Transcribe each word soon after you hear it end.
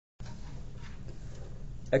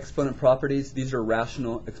exponent properties. These are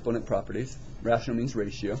rational exponent properties. Rational means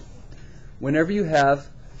ratio. Whenever you have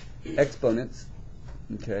exponents,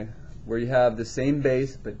 okay, where you have the same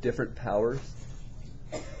base but different powers,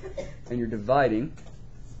 and you're dividing,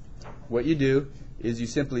 what you do is you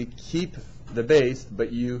simply keep the base,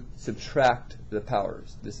 but you subtract the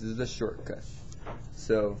powers. This is the shortcut.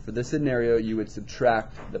 So for this scenario, you would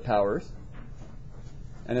subtract the powers.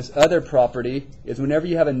 And this other property is whenever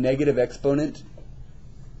you have a negative exponent,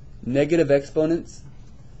 negative exponents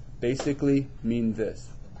basically mean this.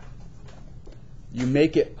 You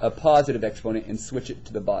make it a positive exponent and switch it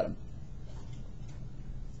to the bottom.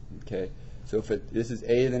 Okay, so if this is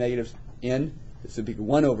a to the negative n, this would be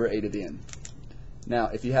 1 over a to the n. Now,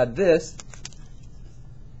 if you had this,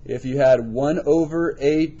 if you had 1 over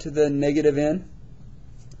a to the negative n,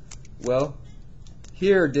 well,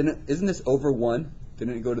 here, isn't this over 1?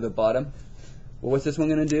 Didn't it go to the bottom? Well, what's this one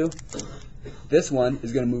going to do? This one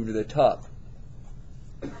is going to move to the top.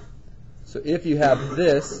 So if you have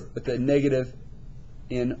this with the negative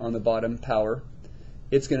n on the bottom power,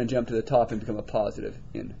 it's going to jump to the top and become a positive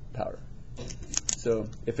n power. So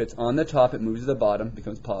if it's on the top, it moves to the bottom,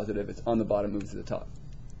 becomes positive. It's on the bottom, moves to the top.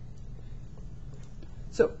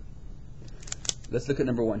 So let's look at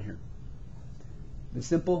number 1 here. The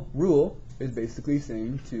simple rule is basically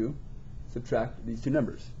saying to subtract these two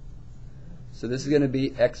numbers. So this is going to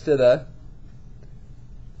be x to the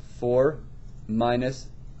 4 minus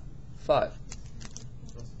 5,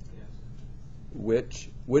 which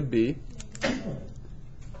would be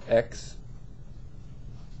x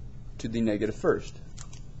to the negative first.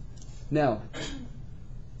 Now,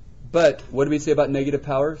 but what do we say about negative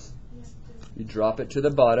powers? You drop it to the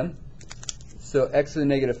bottom. So x to the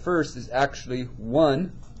negative first is actually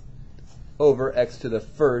 1 over x to the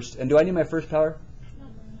first. And do I need my first power?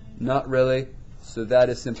 Not really. So that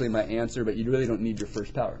is simply my answer, but you really don't need your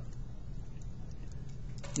first power.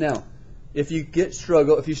 Now, if you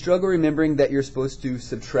struggle remembering that you're supposed to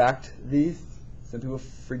subtract these, some people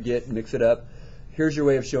forget, mix it up, here's your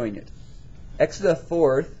way of showing it. X to the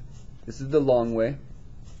fourth, this is the long way,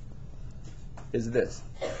 is this.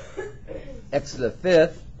 X to the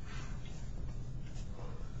fifth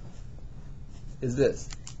is this.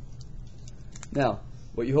 Now,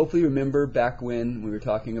 what you hopefully remember back when we were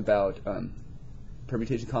talking about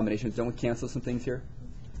permutation combinations, don't we cancel some things here?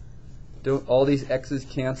 Don't all these x's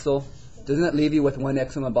cancel? Doesn't that leave you with one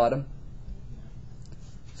x on the bottom?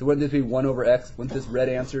 So wouldn't this be 1 over x? Wouldn't this red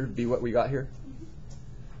answer be what we got here?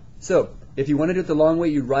 So if you want to do it the long way,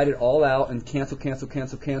 you write it all out and cancel, cancel,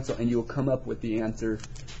 cancel, cancel, and you'll come up with the answer.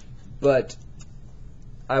 But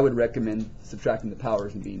I would recommend subtracting the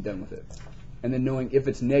powers and being done with it. And then knowing if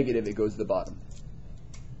it's negative, it goes to the bottom.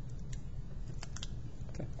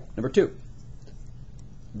 Okay. Number 2.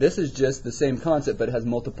 This is just the same concept, but it has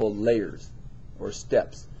multiple layers or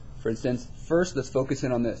steps. For instance, first let's focus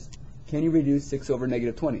in on this. Can you reduce 6 over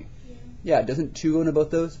negative 20? Yeah, doesn't 2 go into both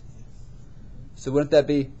those? So wouldn't that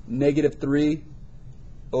be negative 3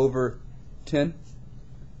 over 10?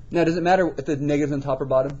 Now, does it matter if the negative's on top or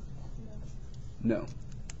bottom? No.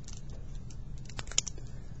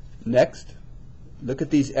 Next, look at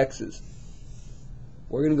these x's.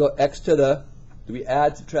 We're going to go x to the, do we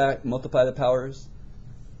add, subtract, multiply the powers?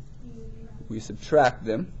 We subtract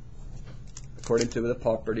them according to the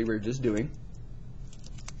property we were just doing.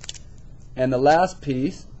 And the last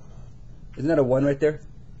piece, isn't that a 1 right there?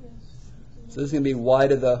 Yes. So this is going to be y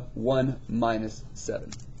to the 1 minus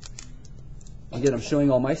 7. Again, I'm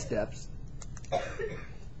showing all my steps.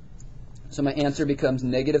 So my answer becomes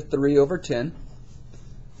negative 3 over 10.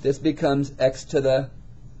 This becomes x to the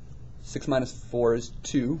 6 minus 4 is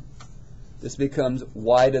 2. This becomes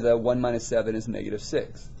y to the 1 minus 7 is negative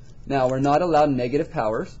 6. Now, we're not allowed negative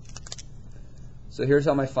powers. So here's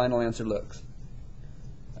how my final answer looks.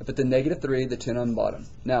 I put the negative 3, the 10 on the bottom.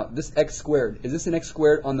 Now, this x squared, is this an x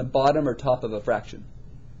squared on the bottom or top of a fraction?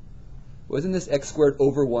 Wasn't this x squared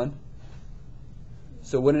over 1?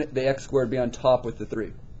 So wouldn't the x squared be on top with the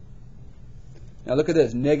 3? Now look at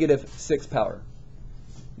this, negative 6 power.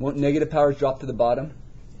 Won't negative powers drop to the bottom?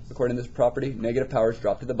 According to this property, negative powers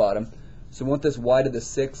drop to the bottom. So won't this y to the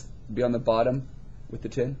 6 be on the bottom with the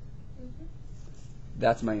 10?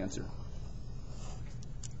 That's my answer.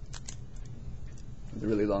 With a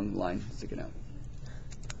really long line sticking out.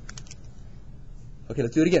 Okay,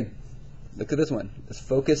 let's do it again. Look at this one. Let's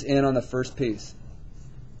focus in on the first piece.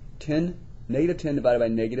 Negative 10 divided by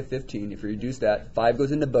negative 15. If you reduce that, 5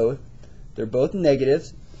 goes into both. They're both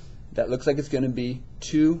negatives. That looks like it's going to be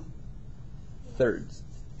 2/3.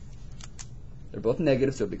 They're both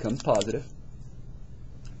negative, so it becomes positive.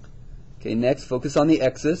 Okay, next, focus on the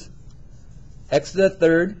x's. x to the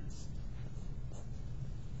third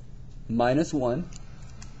minus 1.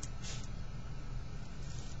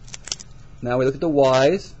 Now we look at the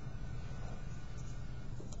y's.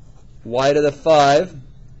 Y to the 5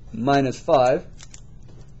 minus 5.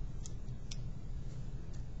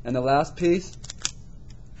 And the last piece,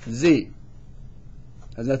 z.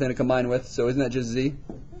 Has nothing to combine with, so isn't that just z?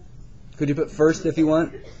 Could you put first if you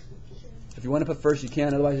want? If you want to put first, you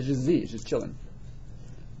can. Otherwise, it's just z. It's just chilling.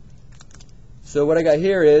 So what I got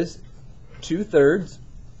here is 2/3.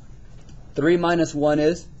 3 minus 1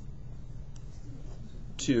 is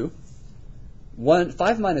 2.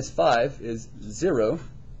 5 minus 5 is 0.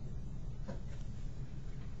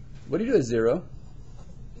 What do you do with 0?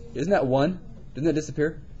 Isn't that 1? Doesn't that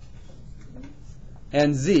disappear?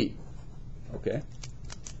 And z. Okay.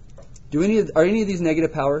 Are any of these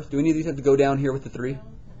negative powers? Do any of these have to go down here with the 3?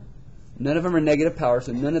 None of them are negative powers,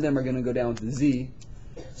 so none of them are going to go down with the z.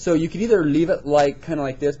 So you could either leave it like kind of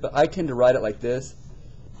like this, but I tend to write it like this.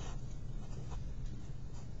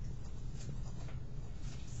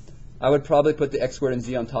 I would probably put the x squared and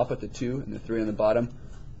z on top with the 2 and the 3 on the bottom.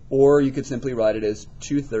 Or you could simply write it as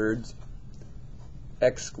 2/3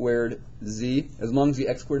 x squared z, as long as the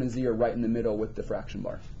x squared and z are right in the middle with the fraction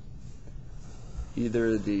bar. Either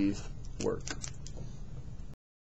of these work.